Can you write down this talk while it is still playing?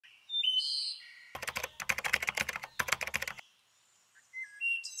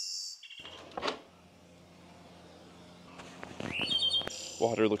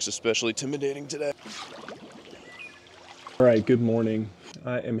Water looks especially intimidating today. All right, good morning.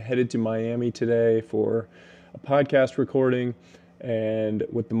 I am headed to Miami today for a podcast recording, and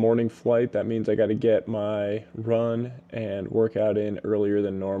with the morning flight, that means I got to get my run and workout in earlier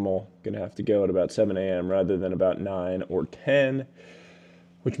than normal. Gonna have to go at about 7 a.m. rather than about 9 or 10,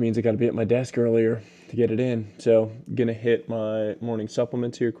 which means I got to be at my desk earlier to get it in. So I'm gonna hit my morning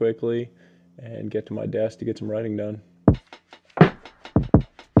supplements here quickly and get to my desk to get some writing done.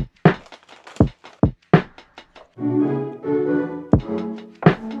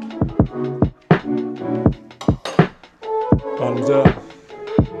 Bottoms up.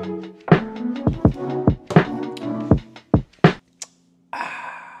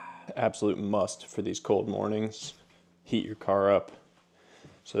 Absolute must for these cold mornings. Heat your car up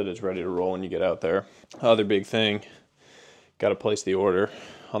so that it's ready to roll when you get out there. Other big thing, got to place the order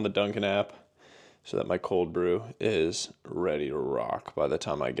on the Dunkin app so that my cold brew is ready to rock by the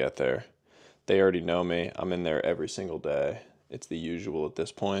time I get there. They already know me. I'm in there every single day. It's the usual at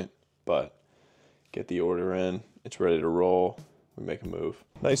this point, but get the order in. It's ready to roll. We make a move.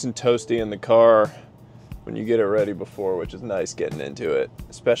 Nice and toasty in the car when you get it ready before, which is nice getting into it,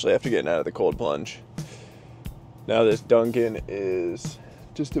 especially after getting out of the cold plunge. Now this Dunkin is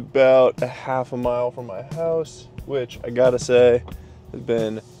just about a half a mile from my house, which I gotta say has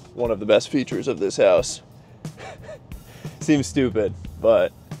been one of the best features of this house. Seems stupid,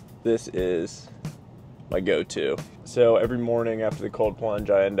 but this is my go-to. So every morning after the cold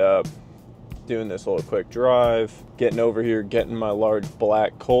plunge, I end up doing this little quick drive, getting over here, getting my large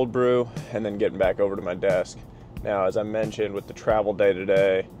black cold brew, and then getting back over to my desk. Now, as I mentioned, with the travel day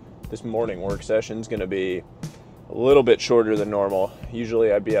today, this morning work session is gonna be a little bit shorter than normal.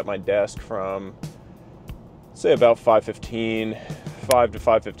 Usually I'd be at my desk from, say, about 5 to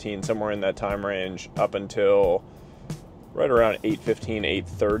 5:15, somewhere in that time range, up until right around 8:15,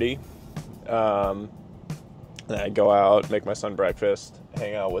 8:30. Then I'd go out, make my son breakfast,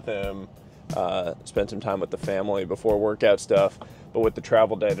 hang out with him, spend some time with the family before workout stuff. But with the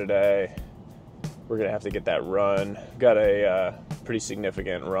travel day today, we're gonna have to get that run. Got a pretty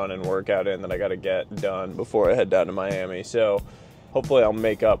significant run and workout in that I gotta get done before I head down to Miami. So hopefully I'll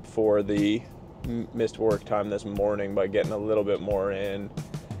make up for the missed work time this morning by getting a little bit more in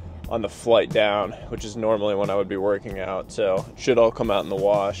on the flight down, which is normally when I would be working out. So it should all come out in the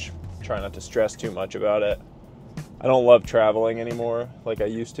wash. Try not to stress too much about it. I don't love traveling anymore like I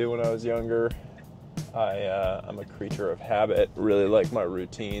used to when I was younger. I'm a creature of habit, really like my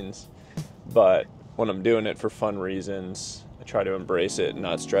routines, but when I'm doing it for fun reasons, I try to embrace it and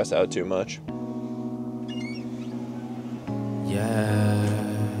not stress out too much. Yeah,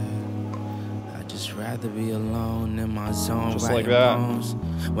 I just rather be alone in my zone. Just like that.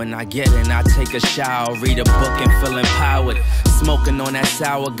 When I get in, I take a shower, read a book and feel empowered. Smoking on that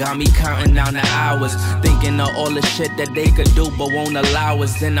sour got me counting down the hours, thinking of all the shit that they could do but won't allow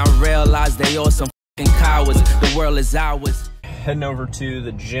us. Then I realized they all some fucking cowards. The world is ours. Heading over to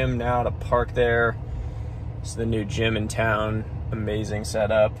the gym now to park there. It's the new gym in town. Amazing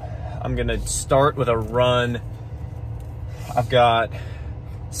setup. I'm gonna start with a run. I've got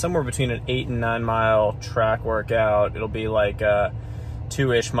somewhere between an 8 and 9 mile track workout. It'll be like a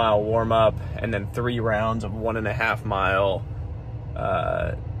 2-ish mile warm up and then 3 rounds of 1.5 mile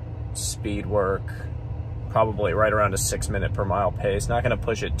speed work, probably right around a 6-minute per mile pace. Not gonna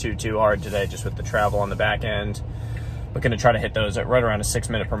push it too hard today just with the travel on the back end, but gonna try to hit those at right around a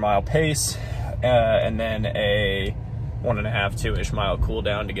 6-minute per mile pace, and then a 1.5, 2-ish mile cool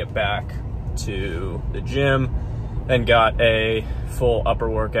down to get back to the gym. Then got a full upper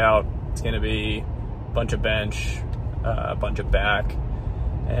workout. It's gonna be a bunch of bench, a bunch of back,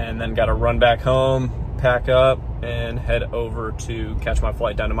 and then got to run back home, pack up, and head over to catch my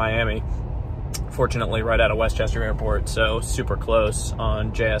flight down to Miami. Fortunately, right out of Westchester Airport, so super close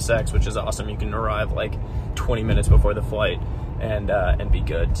on JSX, which is awesome. You can arrive like 20 minutes before the flight and be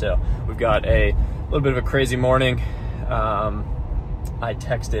good. So we've got a little bit of a crazy morning. I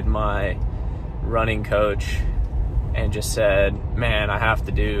texted my running coach and just said, man, I have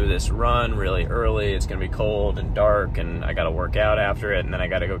to do this run really early. It's gonna be cold and dark and I gotta work out after it, and then I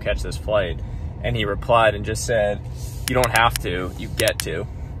gotta go catch this flight. And he replied and just said, you don't have to, you get to.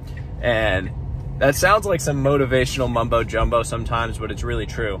 And that sounds like some motivational mumbo jumbo sometimes, but it's really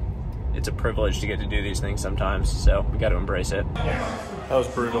true. It's a privilege to get to do these things sometimes, so we gotta embrace it. That was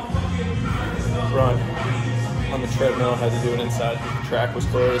brutal. Run on the treadmill, had to do it inside. The track was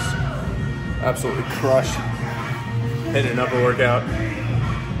closed. Absolutely crushed. Hit an upper workout.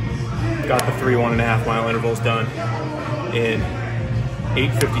 Got the 3 1.5 mile intervals done in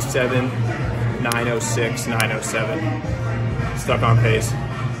 8:57, 9:06, 9:07. Stuck on pace.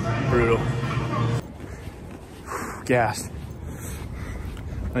 Brutal. Gassed.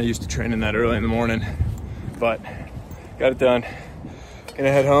 I used to train in that early in the morning, but got it done.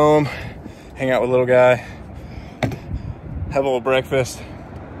 Gonna head home, hang out with little guy, have a little breakfast,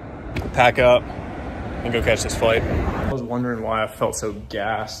 pack up, and go catch this flight. I was wondering why I felt so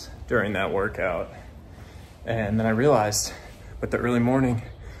gassed during that workout. And then I realized with the early morning,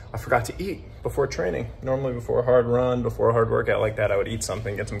 I forgot to eat before training. Normally before a hard run, before a hard workout like that, I would eat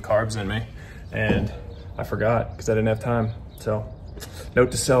something, get some carbs in me. And I forgot because I didn't have time. So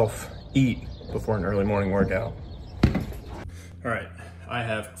note to self, eat before an early morning workout. All right, I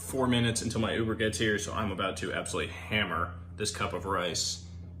have 4 minutes until my Uber gets here, so I'm about to absolutely hammer this cup of rice,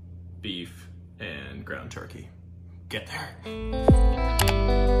 beef, and ground turkey. Get there.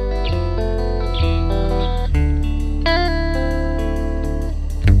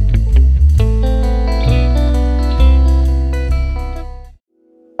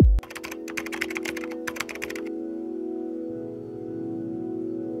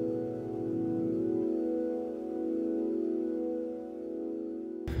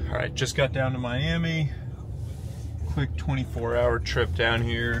 All right, just got down to Miami. Quick 24-hour trip down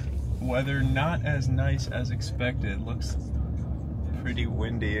here. Weather not as nice as expected. Looks pretty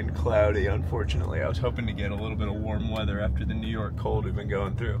windy and cloudy, unfortunately. I was hoping to get a little bit of warm weather after the New York cold we've been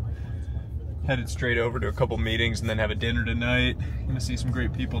going through. Headed straight over to a couple meetings and then have a dinner tonight. Gonna see some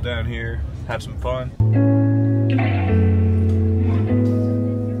great people down here, have some fun.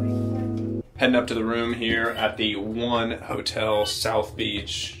 Heading up to the room here at the One Hotel South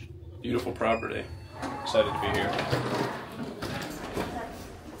Beach. Beautiful property. Excited to be here.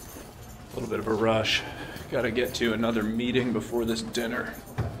 A little bit of a rush. Got to get to another meeting before this dinner.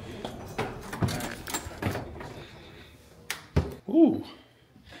 Ooh,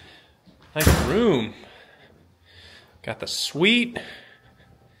 nice room. Got the suite.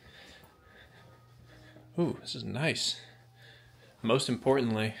 Ooh, this is nice. Most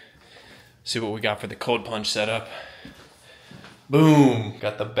importantly, see what we got for the cold plunge setup. Boom,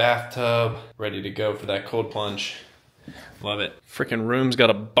 got the bathtub ready to go for that cold plunge. Love it. Freaking room's got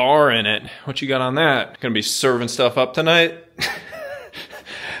a bar in it. What you got on that? Gonna be serving stuff up tonight?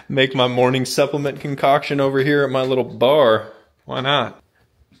 Make my morning supplement concoction over here at my little bar. Why not?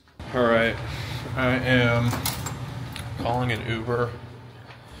 All right, I am calling an Uber,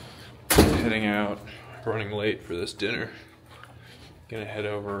 heading out, running late for this dinner. Gonna head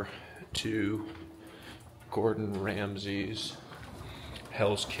over to Gordon Ramsay's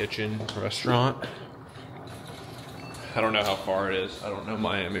Hell's Kitchen restaurant. I don't know how far it is. I don't know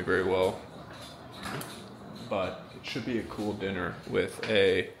Miami very well, but it should be a cool dinner with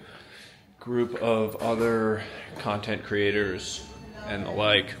a group of other content creators and the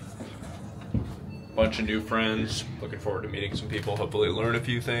like. Bunch of new friends. Looking forward to meeting some people, hopefully learn a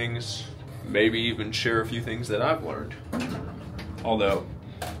few things, maybe even share a few things that I've learned. Although,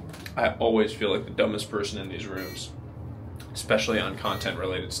 I always feel like the dumbest person in these rooms, especially on content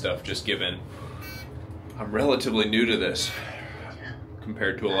related stuff, just given I'm relatively new to this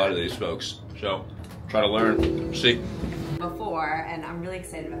compared to a lot of these folks. So try to learn, see. Before, and I'm really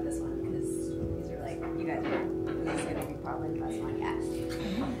excited about this one because these are like, you guys know, this is gonna be probably the best one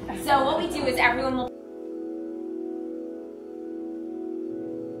yet. So what we do is everyone will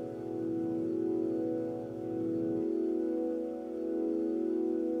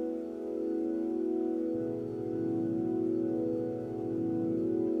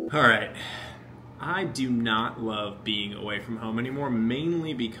All right, I do not love being away from home anymore,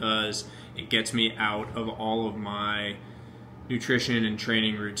 mainly because it gets me out of all of my nutrition and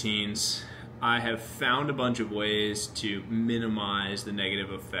training routines. I have found a bunch of ways to minimize the negative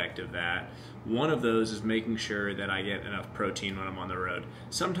effect of that. One of those is making sure that I get enough protein when I'm on the road.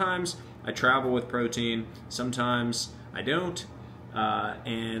 Sometimes I travel with protein, sometimes I don't,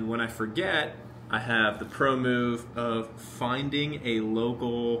 and when I forget, I have the pro move of finding a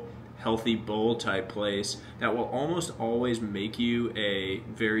local healthy bowl type place that will almost always make you a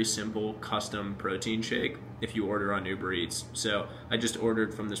very simple custom protein shake if you order on Uber Eats. So I just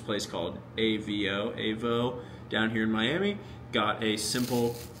ordered from this place called AVO down here in Miami. Got a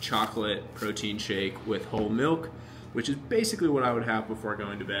simple chocolate protein shake with whole milk, which is basically what I would have before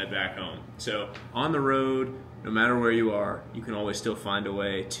going to bed back home. So on the road, no matter where you are, you can always still find a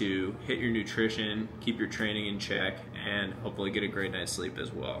way to hit your nutrition, keep your training in check, and hopefully get a great night's sleep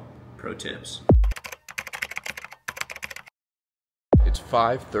as well. Pro tips. It's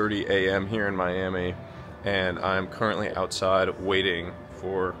 5:30 a.m. here in Miami, and I'm currently outside waiting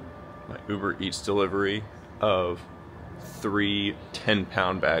for my Uber Eats delivery of 3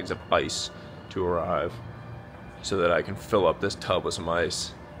 10-pound bags of ice to arrive. so that I can fill up this tub with some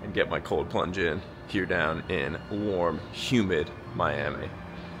ice and get my cold plunge in here down in warm, humid Miami.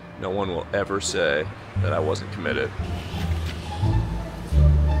 No one will ever say that I wasn't committed.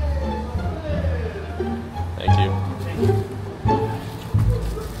 Thank you.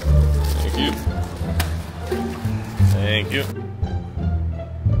 Thank you. Thank you.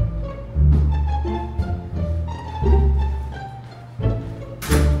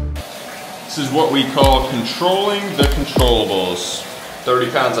 This is what we call controlling the controllables.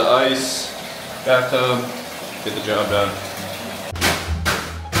 30 pounds of ice, bathtub, get the job done.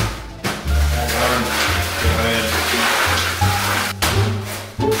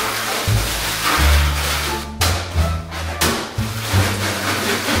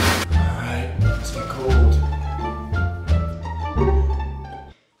 Alright, let's get cold.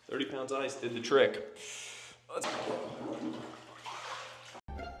 30 pounds of ice did the trick. Let's go.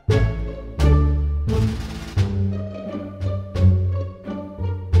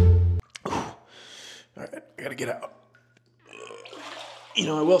 I gotta get out. You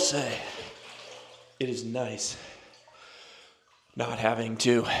know, I will say, it is nice not having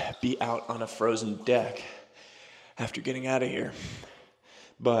to be out on a frozen deck after getting out of here.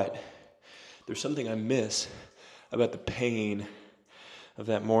 But there's something I miss about the pain of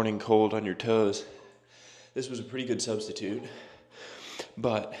that morning cold on your toes. This was a pretty good substitute,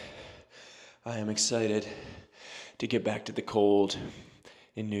 but I am excited to get back to the cold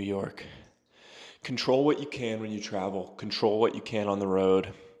in New York. Control what you can when you travel. Control what you can on the road.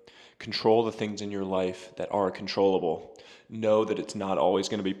 Control the things in your life that are controllable. Know that it's not always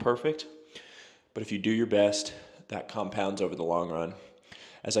going to be perfect, but if you do your best, that compounds over the long run.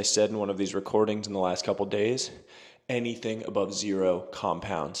 As I said in one of these recordings in the last couple days, anything above 0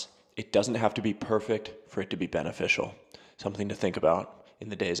 compounds. It doesn't have to be perfect for it to be beneficial. Something to think about in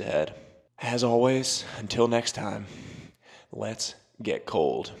the days ahead. As always, until next time, let's get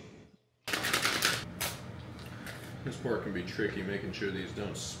cold. This part can be tricky, making sure these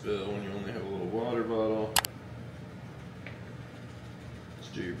don't spill when you only have a little water bottle.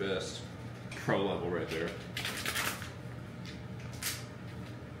 Just do your best. Pro level right there.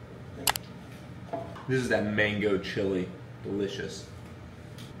 This is that mango chili. Delicious.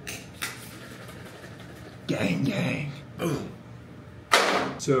 Gang, gang. Boom.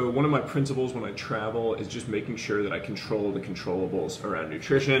 So one of my principles when I travel is just making sure that I control the controllables around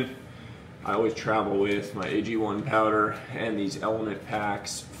nutrition. I always travel with my AG1 powder and these element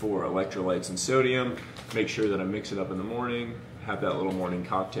packs for electrolytes and sodium. Make sure that I mix it up in the morning, have that little morning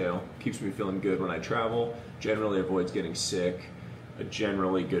cocktail. Keeps me feeling good when I travel, generally avoids getting sick. A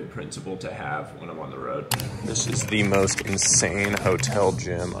generally good principle to have when I'm on the road. This is the most insane hotel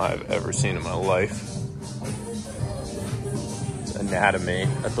gym I've ever seen in my life. It's anatomy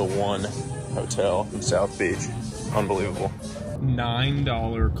at the One Hotel in South Beach. Unbelievable.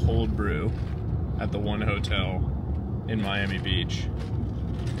 $9 cold brew at the One Hotel in Miami Beach.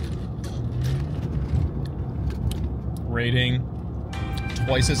 Rating,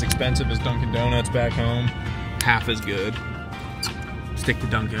 twice as expensive as Dunkin' Donuts back home, half as good. Stick to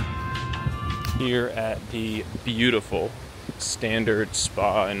Dunkin'. Here at the beautiful Standard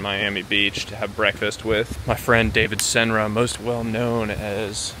Spa in Miami Beach to have breakfast with my friend David Senra, most well known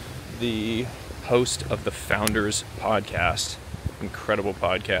as the host of the Founders Podcast. Incredible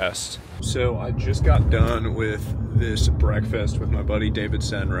podcast. So I just got done with this breakfast with my buddy David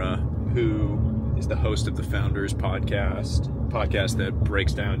Senra, who is the host of the Founders Podcast that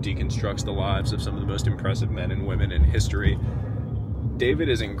breaks down, deconstructs the lives of some of the most impressive men and women in history. David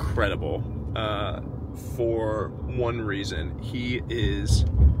is incredible for one reason. He is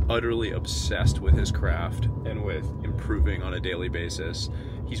utterly obsessed with his craft and with improving on a daily basis.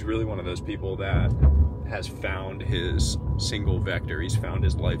 He's really one of those people that has found his single vector. He's found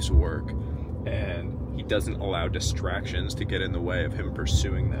his life's work, and he doesn't allow distractions to get in the way of him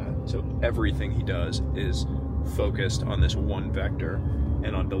pursuing that. So everything he does is focused on this one vector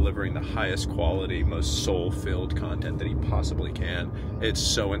and on delivering the highest quality, most soul-filled content that he possibly can. It's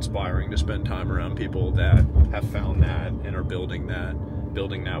so inspiring to spend time around people that have found that and are building that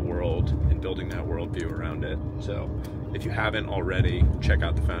world and building that worldview around it. So if you haven't already, check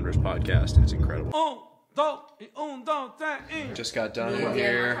out the Founders Podcast. It's incredible. Just got done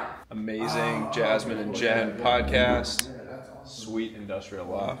here. Amazing Jasmine and Jen podcast. Sweet industrial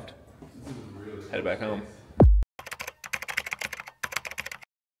loft. Headed back home.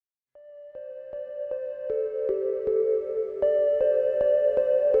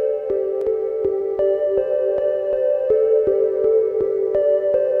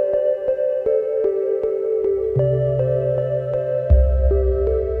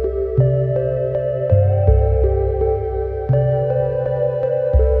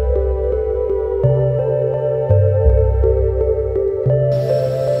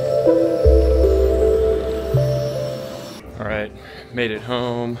 Made it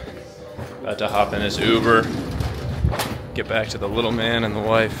home. About to hop in his Uber. Get back to the little man and the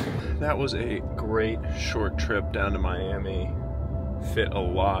wife. That was a great short trip down to Miami. Fit a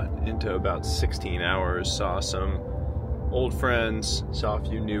lot into about 16 hours. Saw some old friends, saw a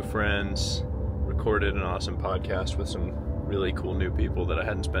few new friends, recorded an awesome podcast with some really cool new people that I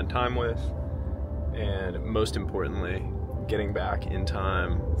hadn't spent time with, and most importantly, getting back in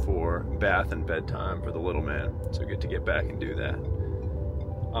time for bath and bedtime for the little man. So good to get back and do that.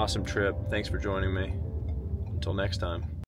 Awesome trip. Thanks for joining me. Until next time.